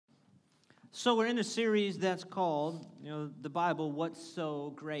So we're in a series that's called, the Bible, What's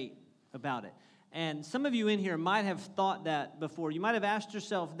So Great About It? And some of you in here might have thought that before. You might have asked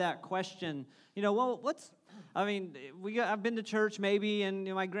yourself that question, I've been to church maybe, and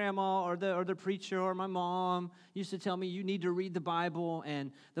my grandma or the preacher or my mom used to tell me you need to read the Bible,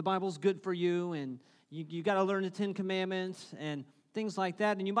 and the Bible's good for you, and you got to learn the Ten Commandments and things like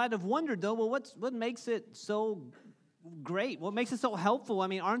that. And you might have wondered, though, what makes it so great? What makes it so helpful? I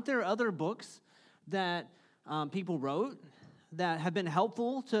mean, aren't there other books that people wrote that have been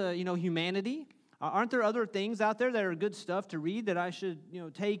helpful to, humanity? Aren't there other things out there that are good stuff to read that I should,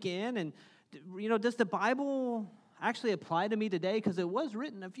 take in? And, does the Bible actually apply to me today? Because it was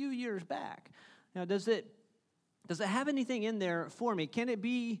written a few years back. Does it have anything in there for me? Can it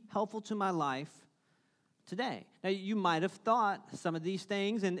be helpful to my life today? Now, you might have thought some of these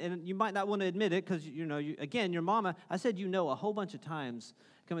things, and you might not want to admit it because, your mama, I said a whole bunch of times.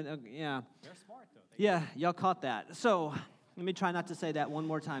 They're smart, though. Yeah, y'all caught that. So let me try not to say that one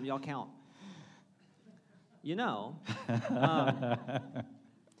more time. Y'all count.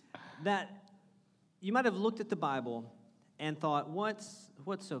 That you might have looked at the Bible and thought, what's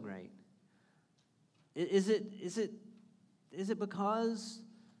so great? Is it because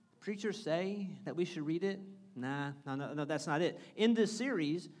preachers say that we should read it? No, that's not it. In this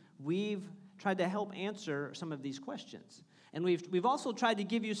series, we've tried to help answer some of these questions. And we've also tried to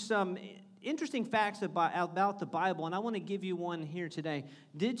give you some interesting facts about the Bible, and I want to give you one here today.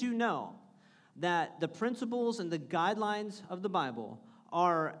 Did you know that the principles and the guidelines of the Bible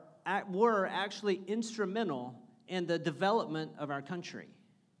were actually instrumental in the development of our country?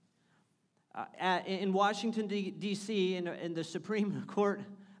 In Washington, D.C., in the Supreme Court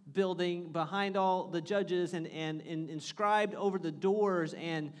building, behind all the judges and inscribed over the doors,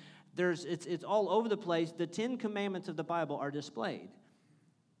 and it's all over the place, the Ten Commandments of the Bible are displayed.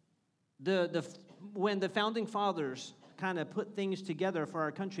 When the Founding Fathers kind of put things together for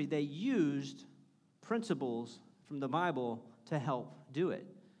our country, they used principles from the Bible to help do it.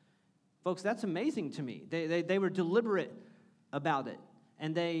 Folks, that's amazing to me. They were deliberate about it,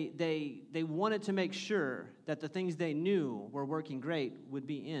 and they wanted to make sure that the things they knew were working great would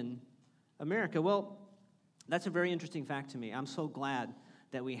be in America. Well, that's a very interesting fact to me. I'm so glad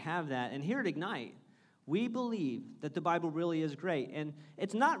that we have that. And here at Ignite, we believe that the Bible really is great. And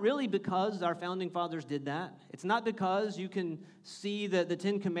it's not really because our founding fathers did that. It's not because you can see the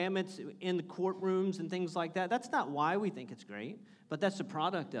Ten Commandments in the courtrooms and things like that. That's not why we think it's great, but that's a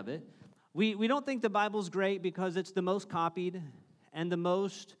product of it. We don't think the Bible's great because it's the most copied and the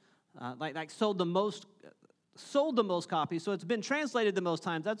most, sold the most copies. So it's been translated the most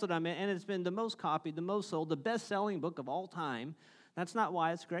times. That's what I meant. And it's been the most copied, the most sold, the best-selling book of all time. That's not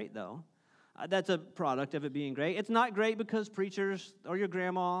why it's great, though. That's a product of it being great. It's not great because preachers or your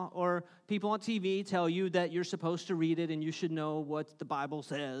grandma or people on TV tell you that you're supposed to read it and you should know what the Bible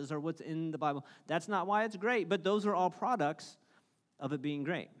says or what's in the Bible. That's not why it's great, but those are all products of it being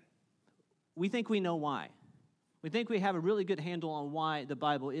great. We think we know why. We think we have a really good handle on why the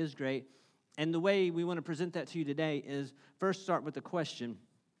Bible is great, and the way we want to present that to you today is first start with a question,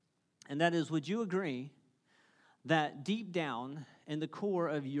 and that is, would you agree that deep down in the core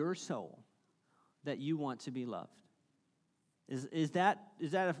of your soul that you want to be loved? Would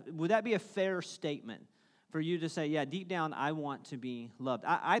that be a fair statement for you to say, yeah, deep down I want to be loved?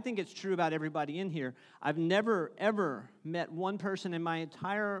 I think it's true about everybody in here. I've never, ever met one person in my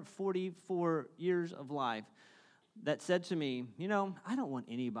entire 44 years of life that said to me, I don't want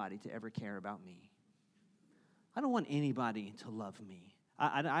anybody to ever care about me. I don't want anybody to love me.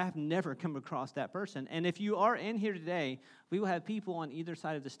 I have never come across that person. And if you are in here today, we will have people on either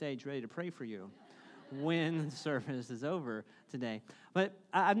side of the stage ready to pray for you when the service is over today. But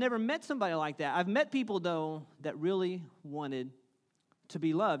I've never met somebody like that. I've met people, though, that really wanted to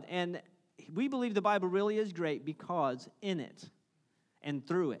be loved. And we believe the Bible really is great because in it and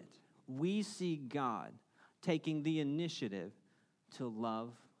through it, we see God taking the initiative to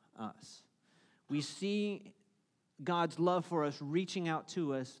love us. We see God's love for us reaching out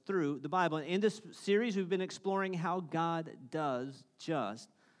to us through the Bible. In this series, we've been exploring how God does just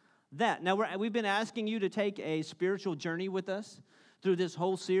that. Now, we've been asking you to take a spiritual journey with us through this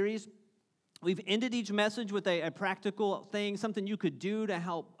whole series. We've ended each message with a practical thing, something you could do to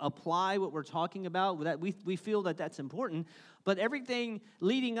help apply what we're talking about. That we feel that that's important. But everything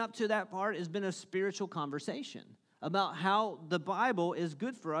leading up to that part has been a spiritual conversation about how the Bible is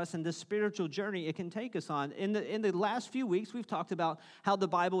good for us and the spiritual journey it can take us on. In the last few weeks, we've talked about how the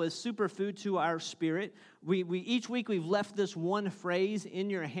Bible is superfood to our spirit. We each week we've left this one phrase in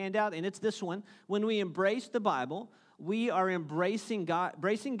your handout, and it's this one: when we embrace the Bible, we are embracing God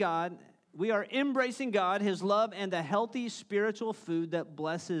we are embracing God, His love, and the healthy spiritual food that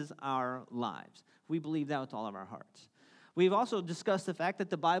blesses our lives. We believe that with all of our hearts. We've also discussed the fact that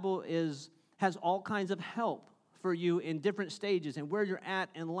the Bible has all kinds of help for you in different stages and where you're at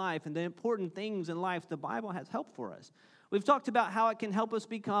in life and the important things in life. The Bible has help for us. We've talked about how it can help us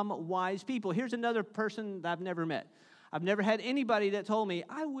become wise people. Here's another person that I've never met. I've never had anybody that told me,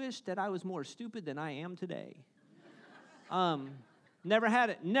 I wish that I was more stupid than I am today. Never had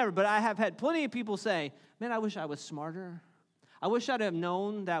it, never. But I have had plenty of people say, man, I wish I was smarter. I wish I'd have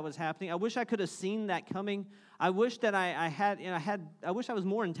known that was happening. I wish I could have seen that coming. I wish that I wish I was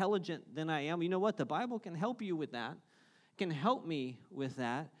more intelligent than I am. You know what? The Bible can help you with that. It can help me with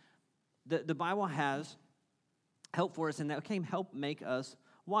that. The Bible has help for us, and that can help make us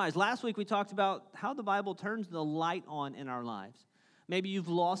wise. Last week we talked about how the Bible turns the light on in our lives. Maybe you've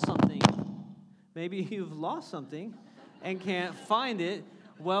lost something. And can't find it.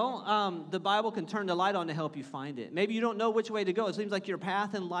 Well, the Bible can turn the light on to help you find it. Maybe you don't know which way to go. It seems like your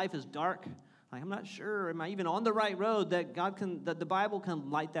path in life is dark. Like, I'm not sure. Am I even on the right road? That the Bible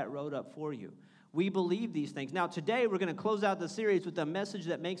can light that road up for you. We believe these things. Now, today we're going to close out the series with a message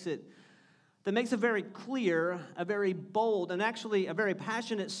that makes a very clear, a very bold, and actually a very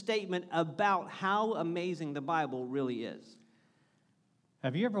passionate statement about how amazing the Bible really is.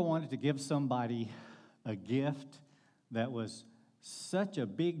 Have you ever wanted to give somebody a gift that was such a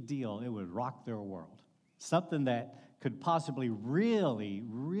big deal, it would rock their world? Something that could possibly really,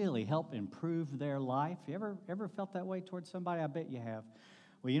 really help improve their life? You ever felt that way towards somebody? I bet you have.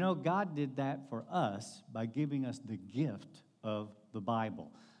 Well, you know, God did that for us by giving us the gift of the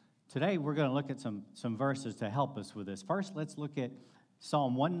Bible. Today, we're going to look at some verses to help us with this. First, let's look at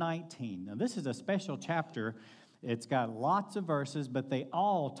Psalm 119. Now, this is a special chapter. It's got lots of verses, but they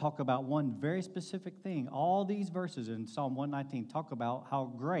all talk about one very specific thing. All these verses in Psalm 119 talk about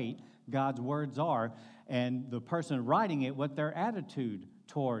how great God's words are, and the person writing it, what their attitude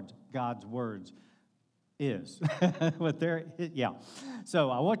towards God's words is.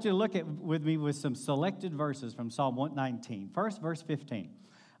 So I want you to look with me with some selected verses from Psalm 119. First, verse 15.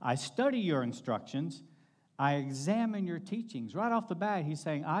 I study your instructions. I examine your teachings. Right off the bat, he's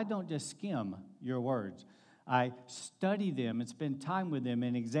saying, I don't just skim your words. I study them and spend time with them,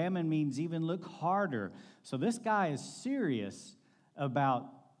 and examine means even look harder. So this guy is serious about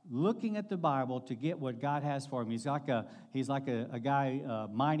looking at the Bible to get what God has for him. He's like a guy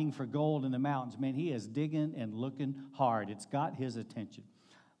mining for gold in the mountains. Man, he is digging and looking hard. It's got his attention.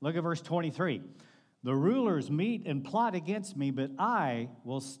 Look at verse 23. The rulers meet and plot against me, but I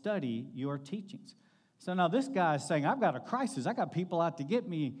will study your teachings. So now this guy is saying, I've got a crisis. I got people out to get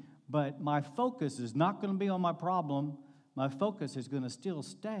me. But my focus is not going to be on my problem. My focus is going to still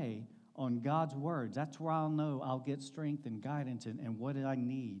stay on God's words. That's where I'll know I'll get strength and guidance and what I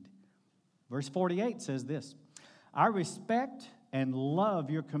need. Verse 48 says this, I respect and love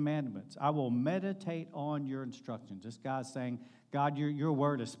your commandments. I will meditate on your instructions. This guy's saying, God, your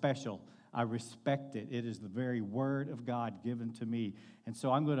word is special. I respect it. It is the very word of God given to me. And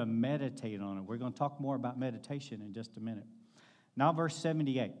so I'm going to meditate on it. We're going to talk more about meditation in just a minute. Now verse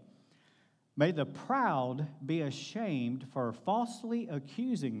 78. May the proud be ashamed for falsely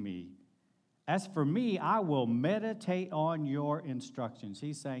accusing me. As for me, I will meditate on your instructions.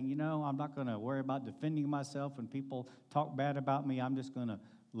 He's saying, you know, I'm not going to worry about defending myself when people talk bad about me. I'm just going to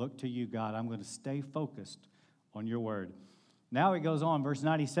look to you, God. I'm going to stay focused on your word. Now he goes on, verse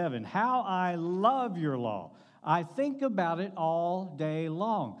 97. How I love your law. I think about it all day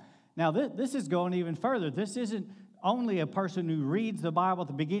long. Now, this is going even further. This isn't only a person who reads the Bible at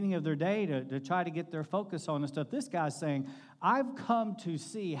the beginning of their day to try to get their focus on this stuff. This guy's saying, I've come to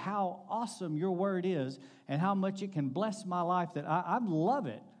see how awesome your word is and how much it can bless my life, that I love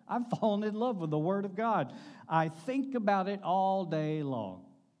it. I've fallen in love with the word of God. I think about it all day long.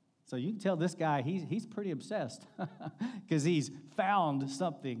 So you can tell this guy, he's pretty obsessed because he's found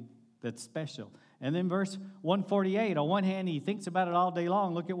something that's special. And then verse 148, on one hand, he thinks about it all day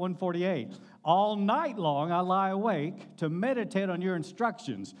long. Look at 148. All night long I lie awake to meditate on your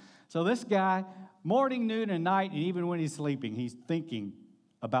instructions. So this guy, morning, noon, and night, and even when he's sleeping, he's thinking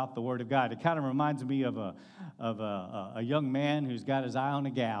about the Word of God. It kind of reminds me of a young man who's got his eye on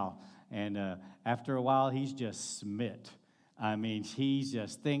a gal, and after a while, he's just smit. I mean, he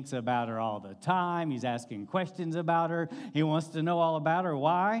just thinks about her all the time. He's asking questions about her. He wants to know all about her.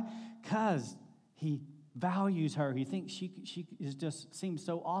 Why? Because he values her. He thinks she is just seems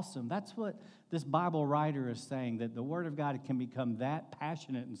so awesome. That's what this Bible writer is saying, that the Word of God can become that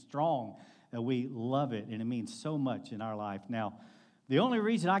passionate and strong that we love it, and it means so much in our life. Now, The only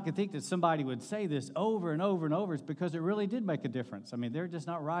reason I could think that somebody would say this over and over and over is because it really did make a difference. I mean, they're just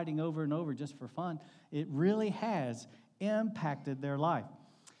not writing over and over just for fun. It really has impacted their life.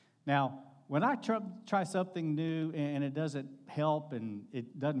 Now, when I try something new and it doesn't help and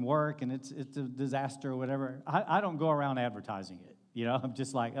it doesn't work and it's a disaster or whatever, I don't go around advertising it. You know, I'm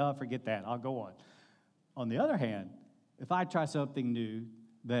just like, oh, forget that. I'll go on. On the other hand, if I try something new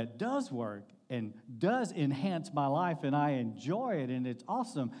that does work and does enhance my life and I enjoy it and it's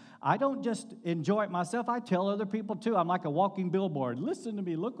awesome, I don't just enjoy it myself. I tell other people too. I'm like a walking billboard. Listen to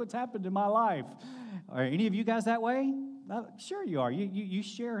me. Look what's happened in my life. Are any of you guys that way? Sure you are. You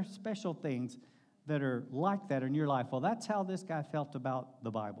share special things that are like that in your life. Well, that's how this guy felt about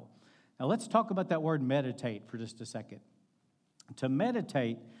the Bible. Now, let's talk about that word meditate for just a second. To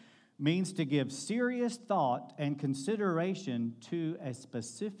meditate means to give serious thought and consideration to a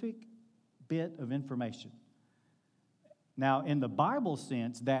specific bit of information. Now, in the Bible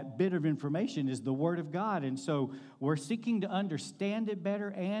sense, that bit of information is the Word of God, and so we're seeking to understand it better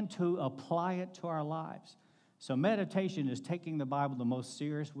and to apply it to our lives. So meditation is taking the Bible the most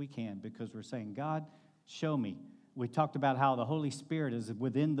serious we can because we're saying, God, show me. We talked about how the Holy Spirit is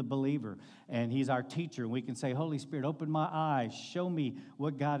within the believer, and He's our teacher. And we can say, Holy Spirit, open my eyes, show me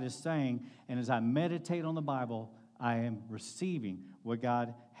what God is saying. And as I meditate on the Bible, I am receiving what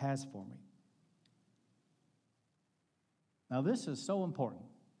God has for me. Now, this is so important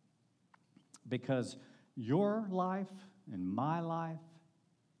because your life and my life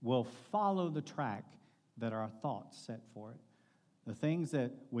will follow the track that our thoughts set for it. The things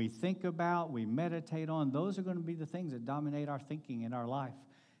that we think about, we meditate on, those are going to be the things that dominate our thinking in our life.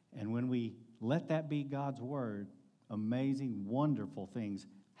 And when we let that be God's word, amazing, wonderful things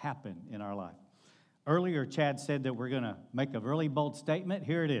happen in our life. Earlier, Chad said that we're going to make a really bold statement.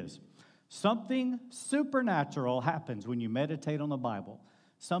 Here it is. Something supernatural happens when you meditate on the Bible.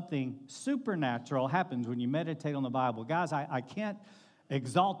 Something supernatural happens when you meditate on the Bible. Guys, I can't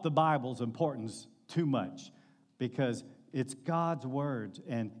exalt the Bible's importance too much because it's God's word,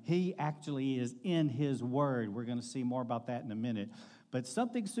 and He actually is in His word. We're going to see more about that in a minute. But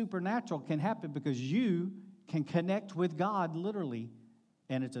something supernatural can happen because you can connect with God literally,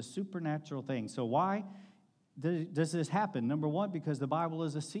 and it's a supernatural thing. So why does this happen? Number one, because the Bible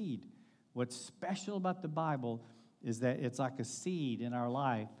is a seed. What's special about the Bible is that it's like a seed in our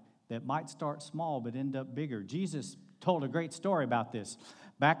life that might start small but end up bigger. Jesus told a great story about this.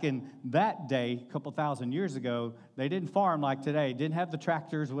 Back in that day, a couple thousand years ago, they didn't farm like today, didn't have the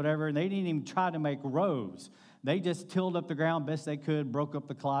tractors, whatever, and they didn't even try to make rows. They just tilled up the ground best they could, broke up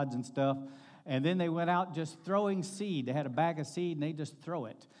the clods and stuff, and then they went out just throwing seed. They had a bag of seed, and they just throw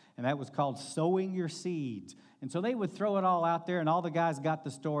it, and that was called sowing your seeds. And so they would throw it all out there, and all the guys got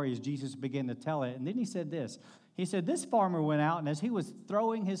the story as Jesus began to tell it. And then he said this. He said, this farmer went out, and as he was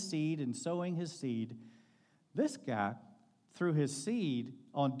throwing his seed and sowing his seed, this guy threw his seed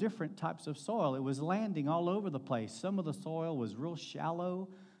on different types of soil. It was landing all over the place. Some of the soil was real shallow,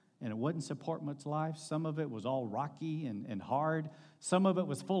 and it wouldn't support much life. Some of it was all rocky and hard. Some of it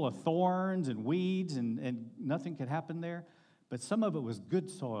was full of thorns and weeds, and nothing could happen there. But some of it was good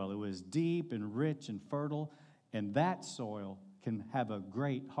soil. It was deep and rich and fertile, and that soil can have a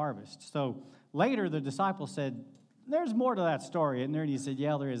great harvest. So later the disciples said, there's more to that story, isn't there? And he said,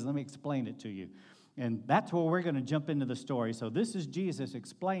 yeah, there is. Let me explain it to you. And that's where we're going to jump into the story. So this is Jesus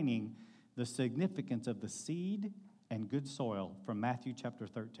explaining the significance of the seed and good soil from Matthew chapter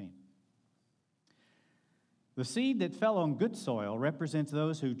 13. The seed that fell on good soil represents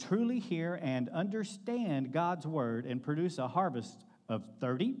those who truly hear and understand God's word and produce a harvest of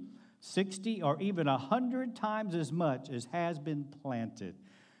 30, 60, or even 100 times as much as has been planted.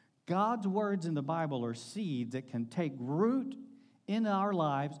 God's words in the Bible are seeds that can take root in our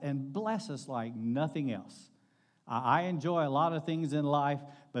lives and bless us like nothing else. I enjoy a lot of things in life,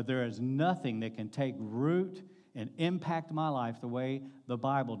 but there is nothing that can take root and impact my life the way the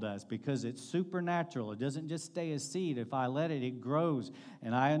Bible does because it's supernatural. It doesn't just stay a seed. If I let it, it grows,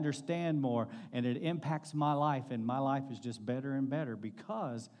 and I understand more, and it impacts my life, and my life is just better and better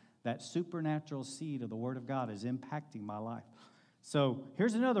because that supernatural seed of the Word of God is impacting my life. So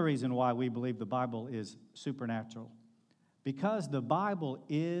here's another reason why we believe the Bible is supernatural. Because the Bible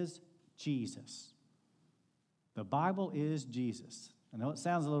is Jesus. The Bible is Jesus. I know it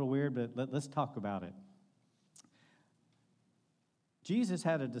sounds a little weird, but let's talk about it. Jesus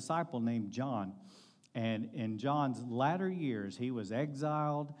had a disciple named John, and in John's latter years, he was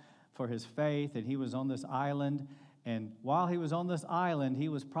exiled for his faith, and he was on this island. And while he was on this island, he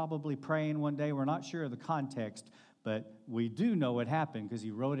was probably praying one day. We're not sure of the context, but we do know it happened because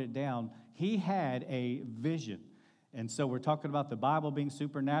he wrote it down. He had a vision. And so we're talking about the Bible being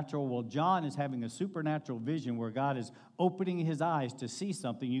supernatural. Well, John is having a supernatural vision where God is opening his eyes to see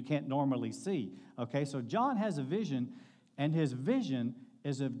something you can't normally see. Okay, so John has a vision, and his vision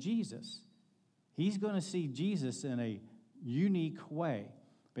is of Jesus. He's going to see Jesus in a unique way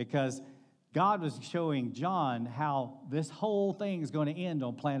because God was showing John how this whole thing is going to end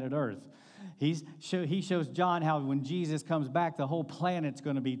on planet Earth. He shows John how when Jesus comes back, the whole planet's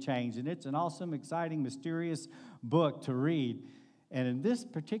going to be changed. And it's an awesome, exciting, mysterious book to read. And in this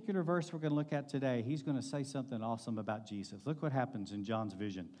particular verse we're going to look at today, he's going to say something awesome about Jesus. Look what happens in John's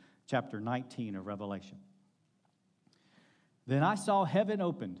vision, chapter 19 of Revelation. Then I saw heaven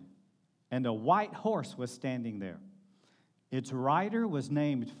opened, and a white horse was standing there. Its rider was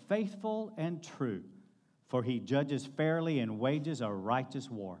named Faithful and True, for he judges fairly and wages a righteous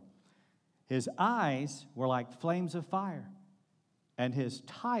war. His eyes were like flames of fire, and his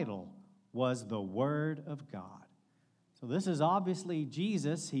title was the Word of God. So this is obviously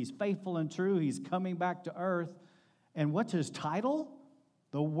Jesus. He's faithful and true. He's coming back to earth. And what's his title?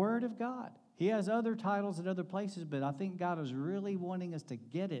 The Word of God. He has other titles in other places, but I think God is really wanting us to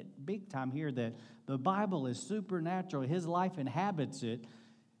get it big time here that the Bible is supernatural. His life inhabits it.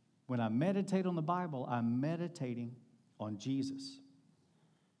 When I meditate on the Bible, I'm meditating on Jesus.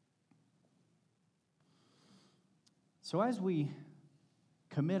 So as we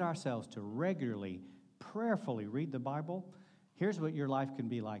commit ourselves to regularly, prayerfully read the Bible, here's what your life can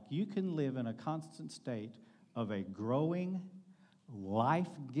be like. You can live in a constant state of a growing,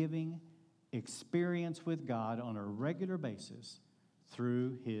 life-giving experience with God on a regular basis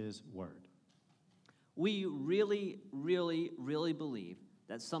through His Word. We really, really, really believe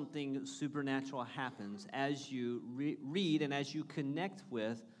that something supernatural happens as you read and as you connect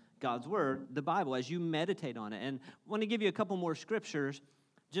with God's Word, the Bible, as you meditate on it. And I want to give you a couple more scriptures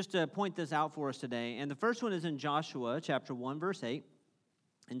just to point this out for us today. And the first one is in Joshua chapter 1, verse 8.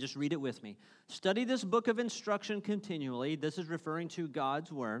 And just read it with me. Study this book of instruction continually. This is referring to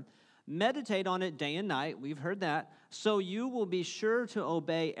God's Word. Meditate on it day and night. We've heard that. So you will be sure to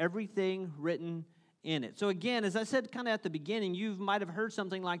obey everything written in it. So again, as I said kind of at the beginning, you might have heard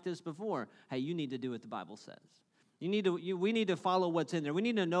something like this before. Hey, you need to do what the Bible says. We need to follow what's in there. We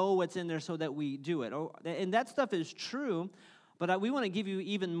need to know what's in there so that we do it. And that stuff is true, but we want to give you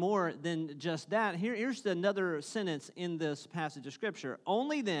even more than just that. Here's another sentence in this passage of Scripture.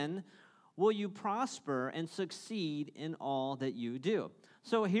 Only then will you prosper and succeed in all that you do.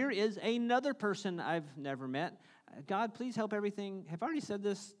 So here is another person I've never met. God, please help everything. Have I already said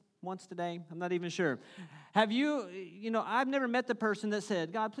this once today? I'm not even sure. Have I've never met the person that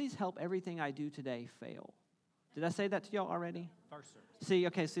said, God, please help everything I do today fail. Did I say that to y'all already? First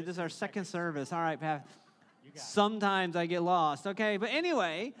service. This is our second service. All right, Pat. Sometimes I get lost. Okay, but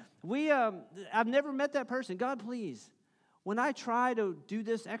anyway, I've never met that person. God, please, when I try to do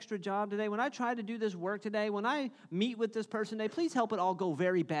this extra job today, when I try to do this work today, when I meet with this person today, please help it all go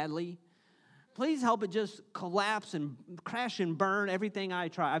very badly. Please help it just collapse and crash and burn everything I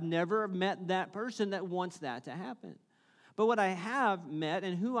try. I've never met that person that wants that to happen. But what I have met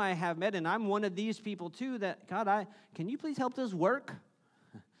and who I have met, and I'm one of these people too, that, God, can you please help this work?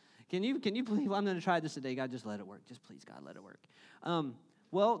 Can you please, I'm going to try this today. God, just let it work. Just please, God, let it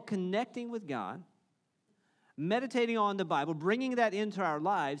work. Connecting with God, meditating on the Bible, bringing that into our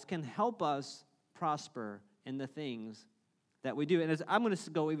lives can help us prosper in the things that we do. And I'm going to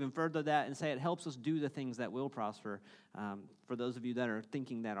go even further than that and say it helps us do the things that will prosper, for those of you that are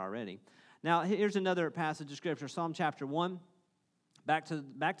thinking that already. Now, here's another passage of Scripture, Psalm chapter 1, back to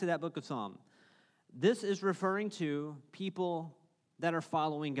that book of Psalm. This is referring to people that are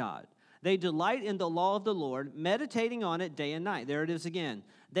following God. They delight in the law of the Lord, meditating on it day and night. There it is again.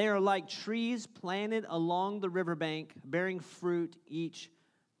 They are like trees planted along the riverbank, bearing fruit each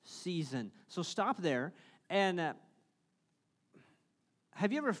season. So stop there. And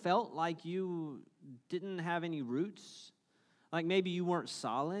have you ever felt like you didn't have any roots? Like maybe you weren't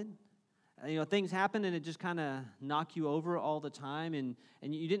solid? Things happen and it just kind of knock you over all the time, and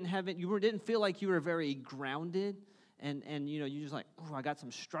you didn't feel like you were very grounded, and you just like, oh, I got some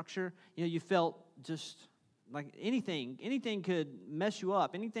structure. You felt just like anything could mess you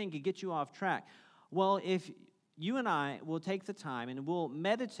up, anything could get you off track. Well, if you and I will take the time and we'll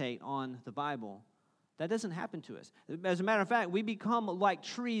meditate on the Bible, that doesn't happen to us. As a matter of fact, we become like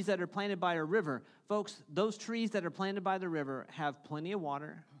trees that are planted by a river. Folks, those trees that are planted by the river have plenty of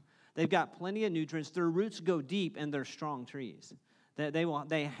water. They've got plenty of nutrients. Their roots go deep, and they're strong trees.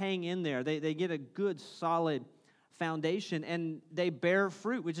 They hang in there. They get a good, solid foundation, and they bear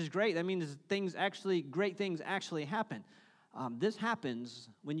fruit, which is great. That means great things actually happen. This happens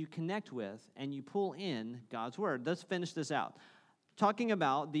when you connect with and you pull in God's word. Let's finish this out. Talking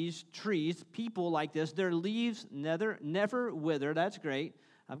about these trees, people like this, their leaves never wither. That's great.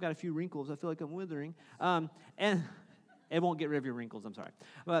 I've got a few wrinkles. I feel like I'm withering. And it won't get rid of your wrinkles, I'm sorry.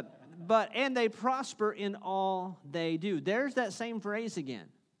 And they prosper in all they do. There's that same phrase again.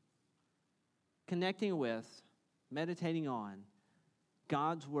 Connecting with, meditating on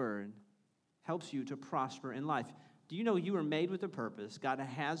God's word helps you to prosper in life. Do you know you were made with a purpose? God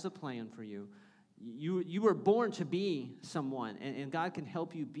has a plan for you. You were born to be someone, and God can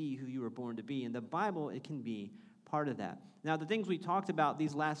help you be who you were born to be. And the Bible, it can be part of that. Now, the things we talked about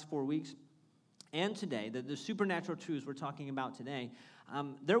these last 4 weeks and today, the supernatural truths we're talking about today,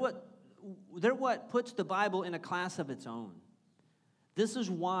 they're what puts the Bible in a class of its own. This is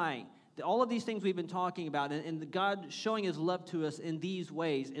why all of these things we've been talking about and God showing his love to us in these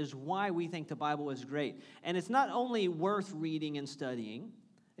ways is why we think the Bible is great. And it's not only worth reading and studying.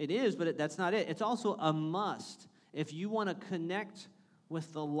 It is, but that's not it. It's also a must if you want to connect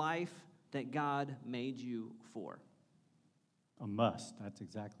with the life that God made you for. A must. That's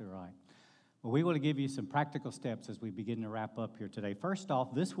exactly right. Well, we want to give you some practical steps as we begin to wrap up here today. First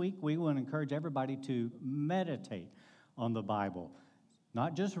off, this week we want to encourage everybody to meditate on the Bible.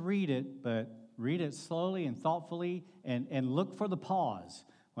 Not just read it, but read it slowly and thoughtfully and look for the pause.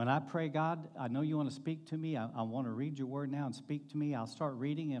 When I pray, God, I know you want to speak to me. I want to read your word now and speak to me. I'll start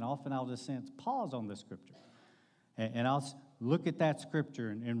reading, and often I'll just sense pause on this scripture. And I'll look at that scripture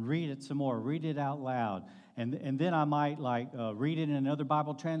and read it some more, read it out loud. And then I might read it in another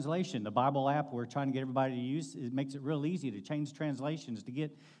Bible translation. The Bible app we're trying to get everybody to use, it makes it real easy to change translations to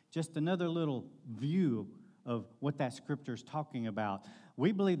get just another little view of what that scripture is talking about.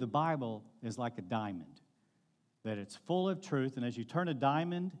 We believe the Bible is like a diamond, that it's full of truth, and as you turn a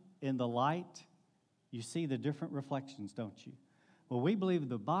diamond in the light, you see the different reflections, don't you? Well, we believe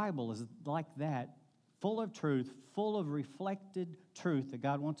the Bible is like that, full of truth, full of reflected truth that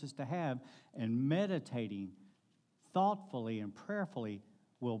God wants us to have, and meditating thoughtfully and prayerfully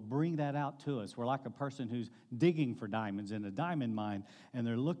will bring that out to us. We're like a person who's digging for diamonds in a diamond mine, and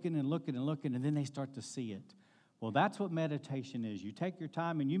they're looking and looking and looking, and then they start to see it. Well, that's what meditation is. You take your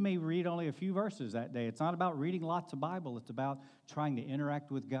time, and you may read only a few verses that day. It's not about reading lots of Bible. It's about trying to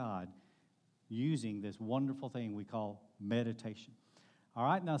interact with God using this wonderful thing we call meditation. All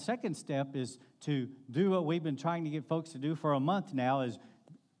right, now, second step is to do what we've been trying to get folks to do for a month now, is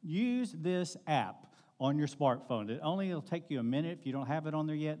use this app on your smartphone. It'll take you a minute if you don't have it on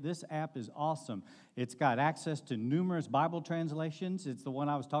there yet. This app is awesome. It's got access to numerous Bible translations. It's the one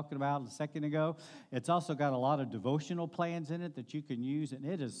I was talking about a second ago. It's also got a lot of devotional plans in it that you can use, and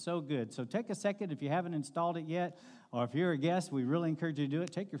it is so good. So take a second if you haven't installed it yet, or if you're a guest, we really encourage you to do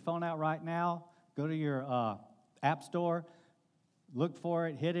it. Take your phone out right now, go to your app store, look for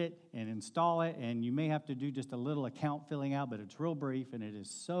it, hit it, and install it. And you may have to do just a little account filling out, but it's real brief, and it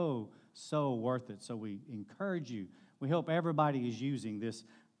is so worth it. So we encourage you. We hope everybody is using this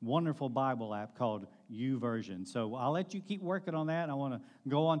wonderful Bible app called YouVersion. So I'll let you keep working on that. I want to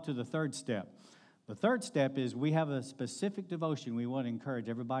go on to the third step. The third step is we have a specific devotion we want to encourage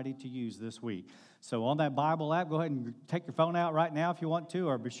everybody to use this week. So on that Bible app, go ahead and take your phone out right now if you want to,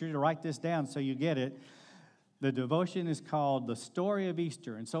 or be sure to write this down so you get it. The devotion is called The Story of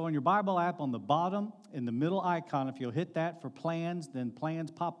Easter. And so on your Bible app, on the bottom, in the middle icon, if you'll hit that for plans, then plans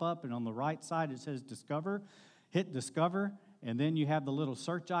pop up, and on the right side it says Discover. Hit Discover, and then you have the little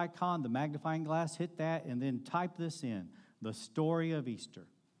search icon, the magnifying glass, hit that, and then type this in, The Story of Easter.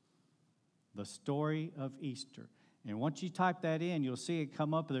 The Story of Easter. And once you type that in, you'll see it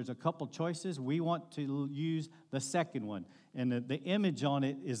come up. There's a couple choices. We want to use the second one, and the image on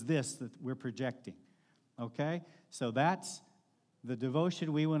it is this that we're projecting. Okay, so that's the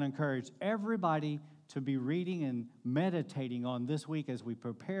devotion we want to encourage everybody to be reading and meditating on this week as we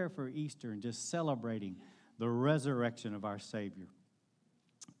prepare for Easter and just celebrating the resurrection of our Savior.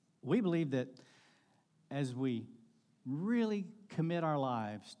 We believe that as we really commit our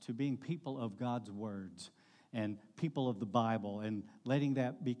lives to being people of God's words and people of the Bible and letting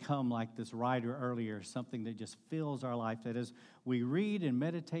that become, like this writer earlier, something that just fills our life, that as we read and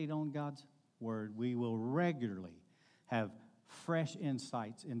meditate on God's word, we will regularly have fresh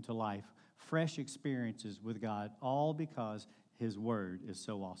insights into life, fresh experiences with God, all because his word is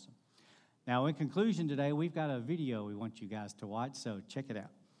so awesome. Now, in conclusion today, we've got a video we want you guys to watch, so check it out.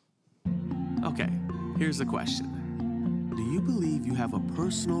 Okay, here's a question. Do you believe you have a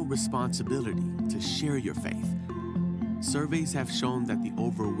personal responsibility to share your faith? Surveys have shown that the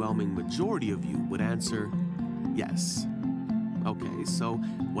overwhelming majority of you would answer yes. Okay, so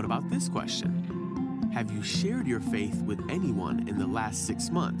what about this question? have you shared your faith with anyone in the last 6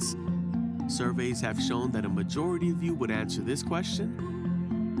 months? Surveys have shown that a majority of you would answer this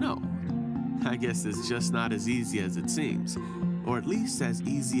question: no. I guess it's just not as easy as it seems, or at least as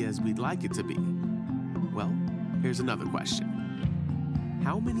easy as we'd like it to be. Well, here's another question.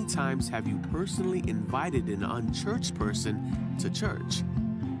 How many times have you personally invited an unchurched person to church?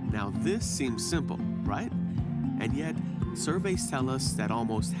 Now, this seems simple, right? And yet, surveys tell us that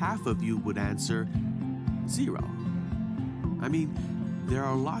almost half of you would answer 0. I mean, there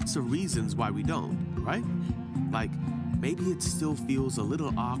are lots of reasons why we don't, right? Like, maybe it still feels a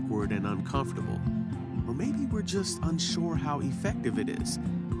little awkward and uncomfortable. Or maybe we're just unsure how effective it is.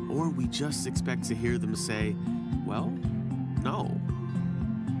 Or we just expect to hear them say, well, no.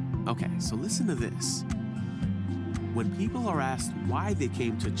 Okay, so listen to this. When people are asked why they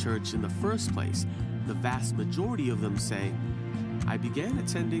came to church in the first place, the vast majority of them say, I began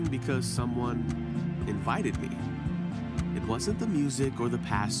attending because someone invited me. It wasn't the music or the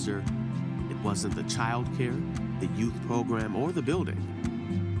pastor. It wasn't the childcare, the youth program, or the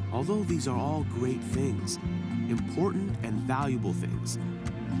building. Although these are all great things, important and valuable things,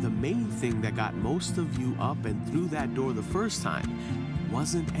 the main thing that got most of you up and through that door the first time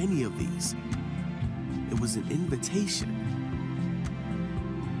wasn't any of these. It was an invitation.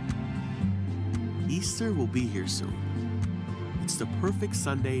 Easter will be here soon. It's the perfect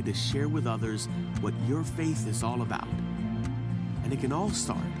Sunday to share with others what your faith is all about. And it can all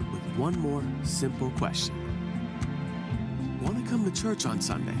start with one more simple question. Want to come to church on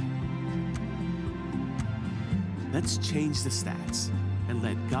Sunday? Let's change the stats and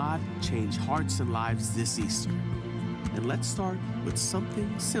let God change hearts and lives this Easter. And let's start with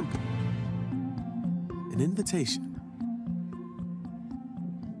something simple. An invitation.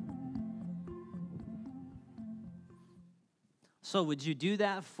 So would you do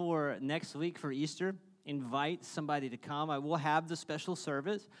that for next week for Easter? Invite somebody to come. We'll have the special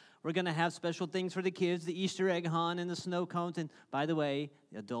service. We're going to have special things for the kids, the Easter egg hunt and the snow cones. And by the way,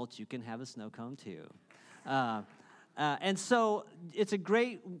 adults, you can have a snow cone too. And so it's a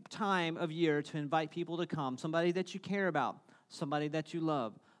great time of year to invite people to come, somebody that you care about, somebody that you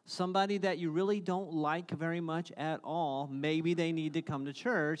love, somebody that you really don't like very much at all. Maybe they need to come to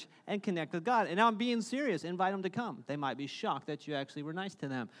church and connect with God. And now I'm being serious. Invite them to come. They might be shocked that you actually were nice to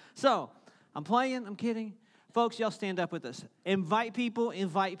them. So I'm playing. I'm kidding. Folks, y'all stand up with us. Invite people,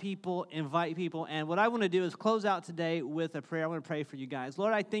 invite people, invite people. And what I want to do is close out today with a prayer. I want to pray for you guys.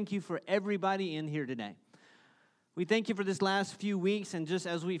 Lord, I thank you for everybody in here today. We thank you for this last few weeks, and just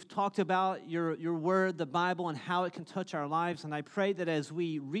as we've talked about your word, the Bible, and how it can touch our lives. And I pray that as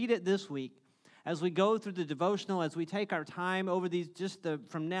we read it this week, as we go through the devotional, as we take our time over these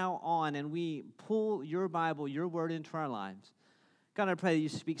from now on, and we pull your Bible, your word into our lives, God, I pray that you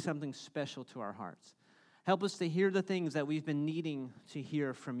speak something special to our hearts. Help us to hear the things that we've been needing to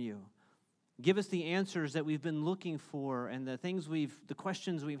hear from you. Give us the answers that we've been looking for, and the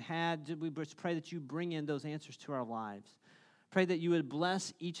questions we've had. We just pray that you bring in those answers to our lives. Pray that you would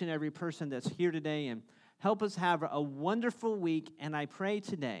bless each and every person that's here today and help us have a wonderful week. And I pray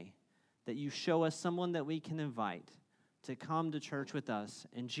today that you show us someone that we can invite to come to church with us.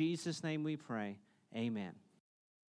 In Jesus' name we pray, amen.